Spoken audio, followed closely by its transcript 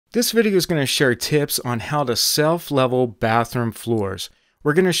This video is going to share tips on how to self-level bathroom floors.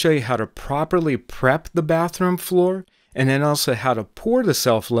 We're going to show you how to properly prep the bathroom floor and then also how to pour the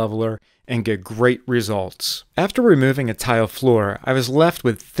self-leveler and get great results. After removing a tile floor, I was left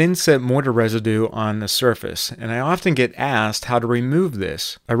with thin-set mortar residue on the surface, and I often get asked how to remove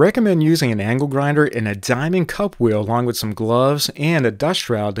this. I recommend using an angle grinder and a diamond cup wheel along with some gloves and a dust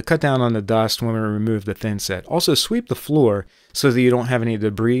shroud to cut down on the dust when we remove the thin-set. Also sweep the floor so that you don't have any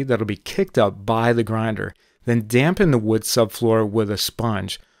debris that'll be kicked up by the grinder. Then dampen the wood subfloor with a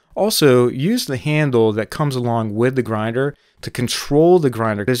sponge. Also, use the handle that comes along with the grinder to control the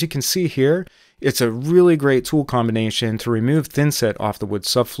grinder. As you can see here, it's a really great tool combination to remove thinset off the wood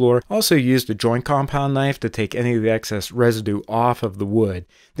subfloor. Also use the joint compound knife to take any of the excess residue off of the wood.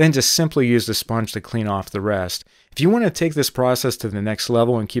 Then just simply use the sponge to clean off the rest. If you want to take this process to the next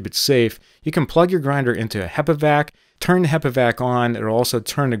level and keep it safe, you can plug your grinder into a HEPA vac, turn the HEPA vac on. It'll also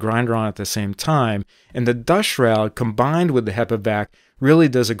turn the grinder on at the same time. And the dust shroud combined with the HEPA vac really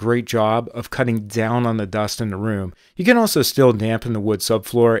does a great job of cutting down on the dust in the room. You can also still dampen the wood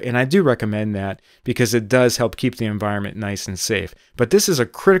subfloor, and I do recommend that because it does help keep the environment nice and safe. But this is a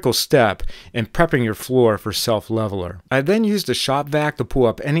critical step in prepping your floor for self-leveler. I then used a shop vac to pull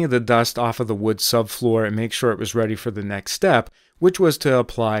up any of the dust off of the wood subfloor and make sure it was ready for the next step, which was to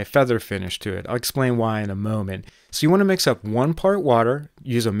apply feather finish to it. I'll explain why in a moment. So you want to mix up 1 part water,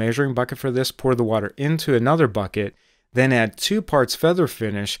 use a measuring bucket for this, pour the water into another bucket, then add 2 parts feather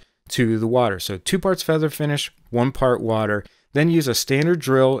finish to the water. So 2 parts feather finish, 1 part water. Then use a standard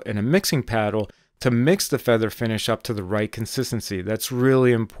drill and a mixing paddle to mix the feather finish up to the right consistency. That's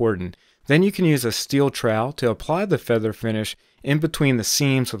really important. Then you can use a steel trowel to apply the feather finish in between the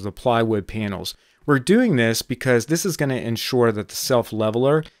seams of the plywood panels. We're doing this because this is going to ensure that the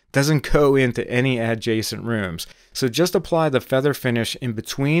self-leveler doesn't go into any adjacent rooms. So just apply the feather finish in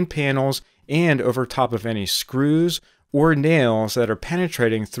between panels and over top of any screws or nails that are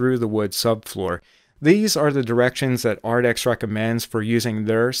penetrating through the wood subfloor. These are the directions that Ardex recommends for using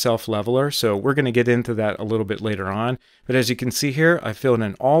their self-leveler, so we're going to get into that a little bit later on. But as you can see here, I filled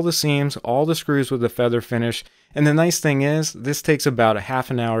in all the seams, all the screws with the feather finish, and the nice thing is, this takes about a half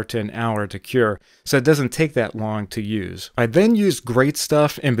an hour to an hour to cure, so it doesn't take that long to use. I then used great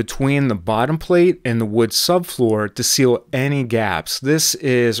stuff in between the bottom plate and the wood subfloor to seal any gaps. This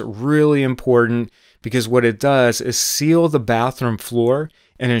is really important because what it does is seal the bathroom floor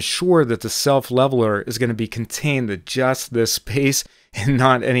and ensure that the self-leveler is going to be contained to just this space and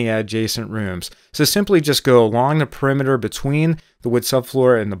not any adjacent rooms. So simply just go along the perimeter between the wood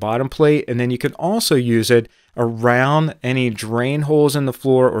subfloor and the bottom plate, and then you can also use it around any drain holes in the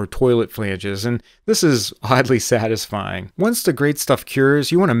floor or toilet flanges, and this is oddly satisfying. Once the great stuff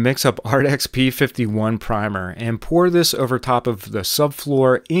cures, you want to mix up Ardex P51 Primer and pour this over top of the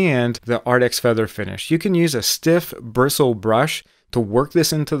subfloor and the Ardex Feather Finish. You can use a stiff bristle brush to work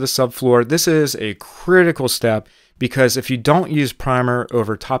this into the subfloor. This is a critical step because if you don't use primer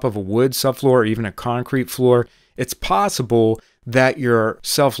over top of a wood subfloor or even a concrete floor, it's possible that your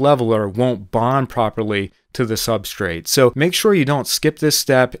self-leveler won't bond properly to the substrate. So make sure you don't skip this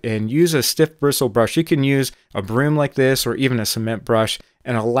step and use a stiff bristle brush. You can use a broom like this or even a cement brush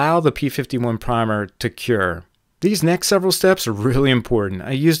and allow the P51 primer to cure. These next several steps are really important.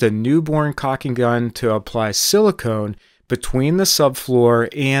 I used a newborn caulking gun to apply silicone between the subfloor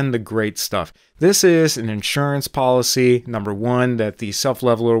and the great stuff. This is an insurance policy, number 1, that the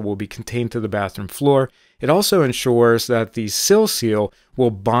self-leveler will be contained to the bathroom floor. It also ensures that the Sill Seal will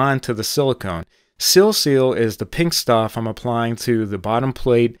bond to the silicone. Sill Seal is the pink stuff I'm applying to the bottom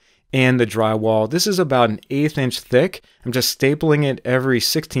plate and the drywall. This is about an 1/8 inch thick. I'm just stapling it every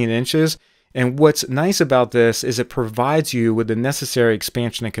 16 inches. And what's nice about this is it provides you with the necessary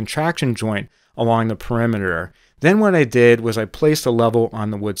expansion and contraction joint along the perimeter. Then what I did was I placed a level on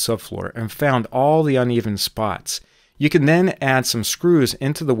the wood subfloor and found all the uneven spots. You can then add some screws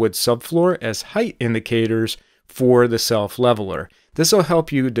into the wood subfloor as height indicators for the self-leveler. This will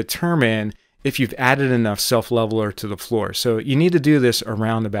help you determine if you've added enough self-leveler to the floor. So you need to do this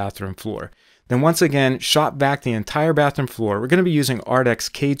around the bathroom floor. Then once again, shop vac the entire bathroom floor. We're going to be using Ardex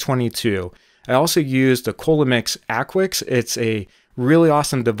K22. I also used the Collomix AQIX. It's a really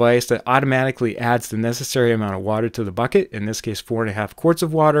awesome device that automatically adds the necessary amount of water to the bucket, in this case 4.5 quarts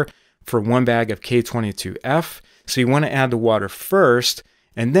of water for 1 bag of K22F. So you want to add the water first,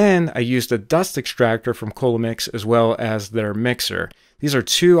 and then I used a dust extractor from Collowmix as well as their mixer. These are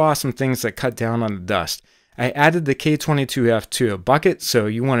 2 awesome things that cut down on the dust. I added the K22F to a bucket, so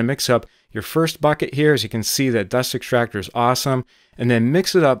you want to mix up your first bucket here. As you can see, that dust extractor is awesome, and then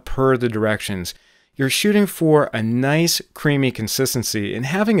mix it up per the directions. you're shooting for a nice creamy consistency, and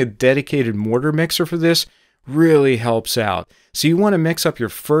having a dedicated mortar mixer for this really helps out. So you want to mix up your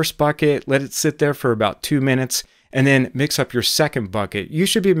first bucket, let it sit there for about 2 minutes, and then mix up your second bucket. You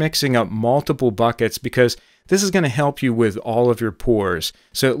should be mixing up multiple buckets because this is going to help you with all of your pours.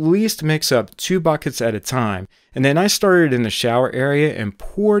 So at least mix up 2 buckets at a time. And then I started in the shower area and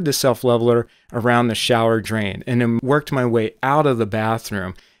poured the self-leveler around the shower drain and then worked my way out of the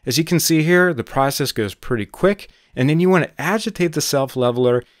bathroom. As you can see here, the process goes pretty quick. And then you want to agitate the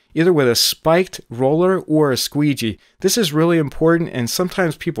self-leveler either with a spiked roller or a squeegee. This is really important, and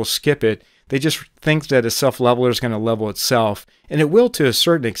sometimes people skip it. They just think that a self-leveler is going to level itself, and it will to a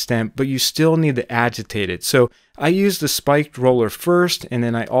certain extent, but you still need to agitate it. So I used the spiked roller first, and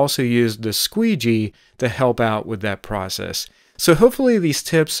then I also used the squeegee to help out with that process. So hopefully these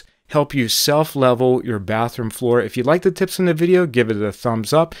tips help you self-level your bathroom floor. If you like the tips in the video, give it a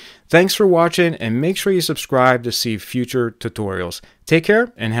thumbs up. Thanks for watching, and make sure you subscribe to see future tutorials. Take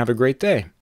care and have a great day.